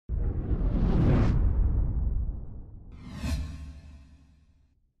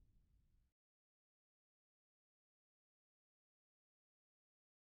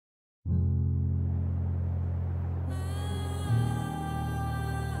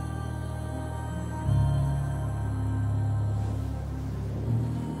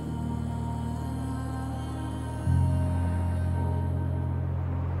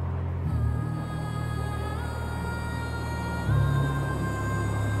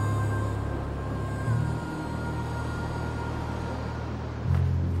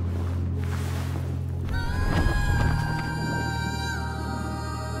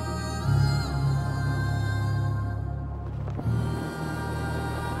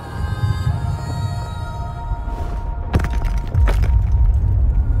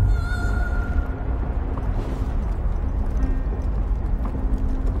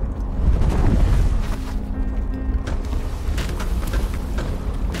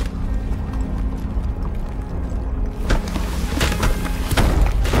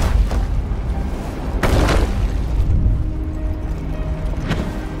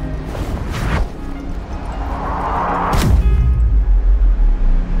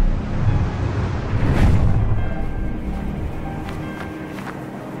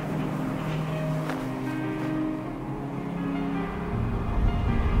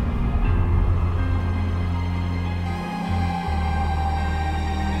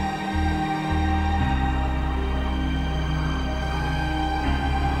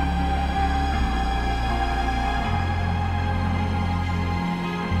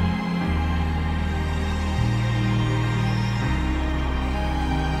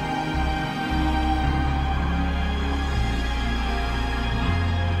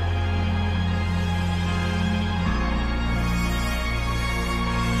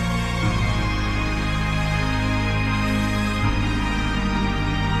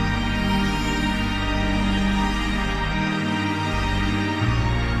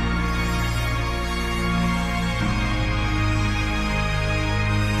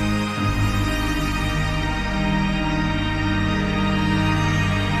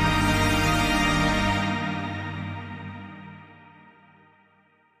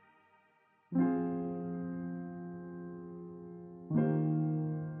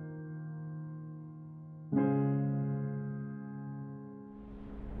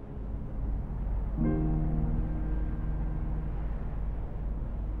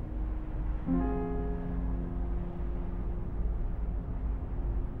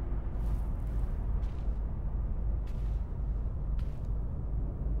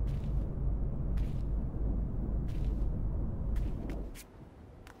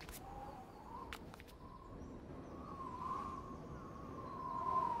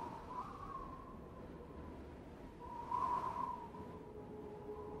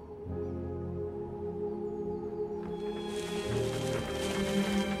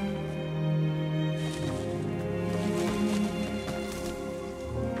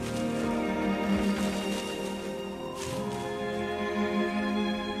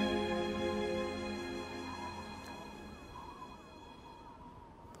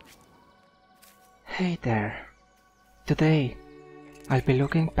Hey there. Today, I'll be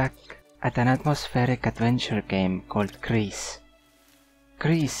looking back at an atmospheric adventure game called GRIS.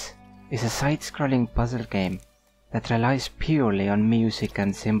 GRIS is a side-scrolling puzzle game that relies purely on music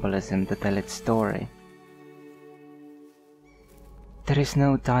and symbolism to tell its story. There is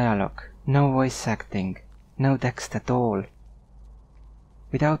no dialogue, no voice acting, no text at all.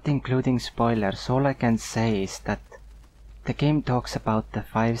 Without including spoilers, all I can say is that the game talks about the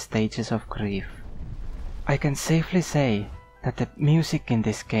 5 stages of grief. I can safely say that the music in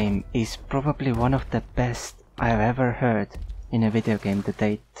this game is probably one of the best I have ever heard in a video game to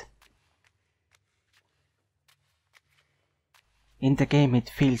date. In the game it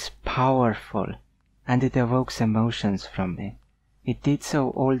feels powerful and it evokes emotions from me. It did so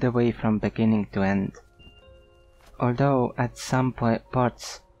all the way from beginning to end. Although at some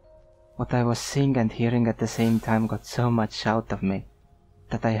parts what I was seeing and hearing at the same time got so much out of me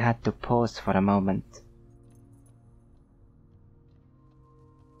that I had to pause for a moment.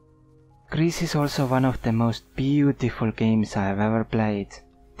 GRIS is also one of the most beautiful games I have ever played.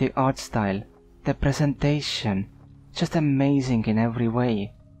 The art style, the presentation, just amazing in every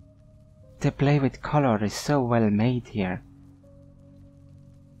way. The play with color is so well made here.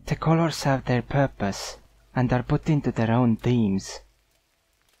 The colors have their purpose and are put into their own themes.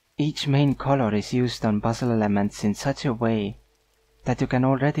 Each main color is used on puzzle elements in such a way that you can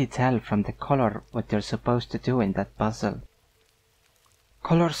already tell from the color what you're supposed to do in that puzzle.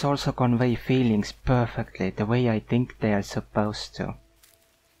 Colors also convey feelings perfectly the way I think they are supposed to.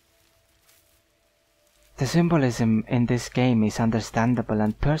 The symbolism in this game is understandable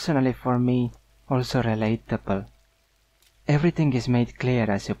and personally for me also relatable. Everything is made clear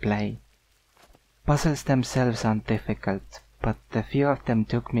as you play. Puzzles themselves aren't difficult, but a few of them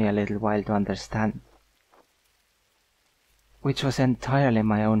took me a little while to understand, which was entirely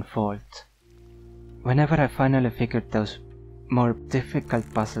my own fault. Whenever I finally figured those more difficult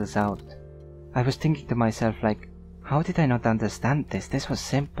puzzles out, I was thinking to myself like, how did I not understand this? This was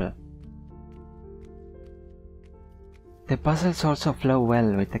simple. The puzzles also flow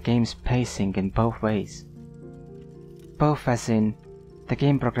well with the game's pacing in both ways. Both as in, the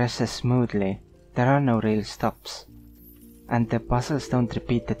game progresses smoothly, there are no real stops, and the puzzles don't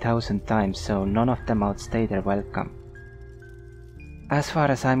repeat 1,000 times, so none of them outstay their welcome. As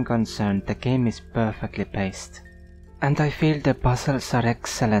far as I'm concerned, the game is perfectly paced, and I feel the puzzles are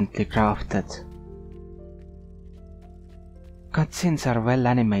excellently crafted. Cutscenes are well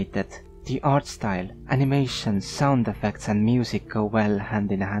animated, the art style, animations, sound effects and music go well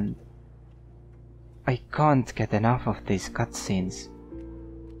hand in hand. I can't get enough of these cutscenes.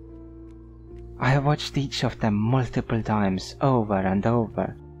 I have watched each of them multiple times over and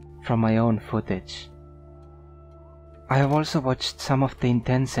over from my own footage. I have also watched some of the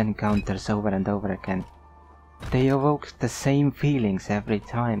intense encounters over and over again. They evoke the same feelings every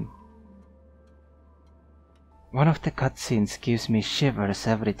time. One of the cutscenes gives me shivers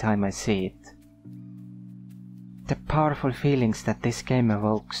every time I see it. The powerful feelings that this game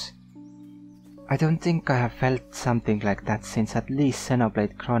evokes. I don't think I have felt something like that since at least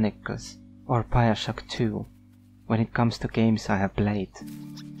Xenoblade Chronicles or Bioshock 2, when it comes to games I have played.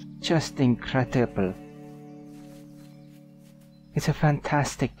 Just incredible. It's a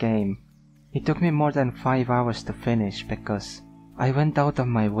fantastic game. It took me more than 5 hours to finish because I went out of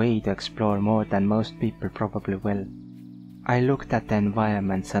my way to explore more than most people probably will. I looked at the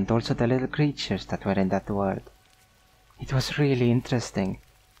environments and also the little creatures that were in that world. It was really interesting.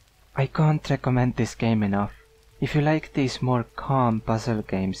 I can't recommend this game enough. If you like these more calm puzzle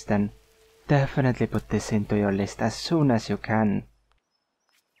games, then definitely put this into your list as soon as you can.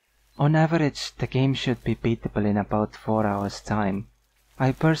 On average, the game should be beatable in about 4 hours time.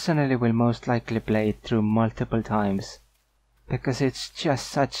 I personally will most likely play it through multiple times, because it's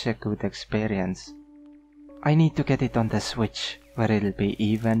just such a good experience. I need to get it on the Switch, where it'll be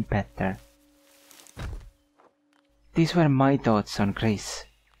even better. These were my thoughts on GRIS,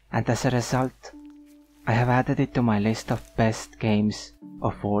 and as a result, I have added it to my list of best games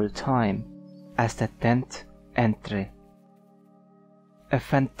of all time, as the 10th entry. A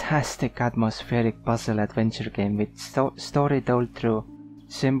fantastic atmospheric puzzle adventure game with story told through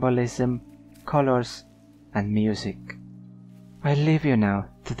symbolism, colors, and music. I'll leave you now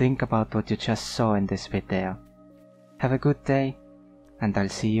to think about what you just saw in this video. Have a good day, and I'll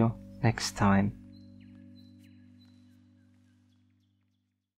see you next time.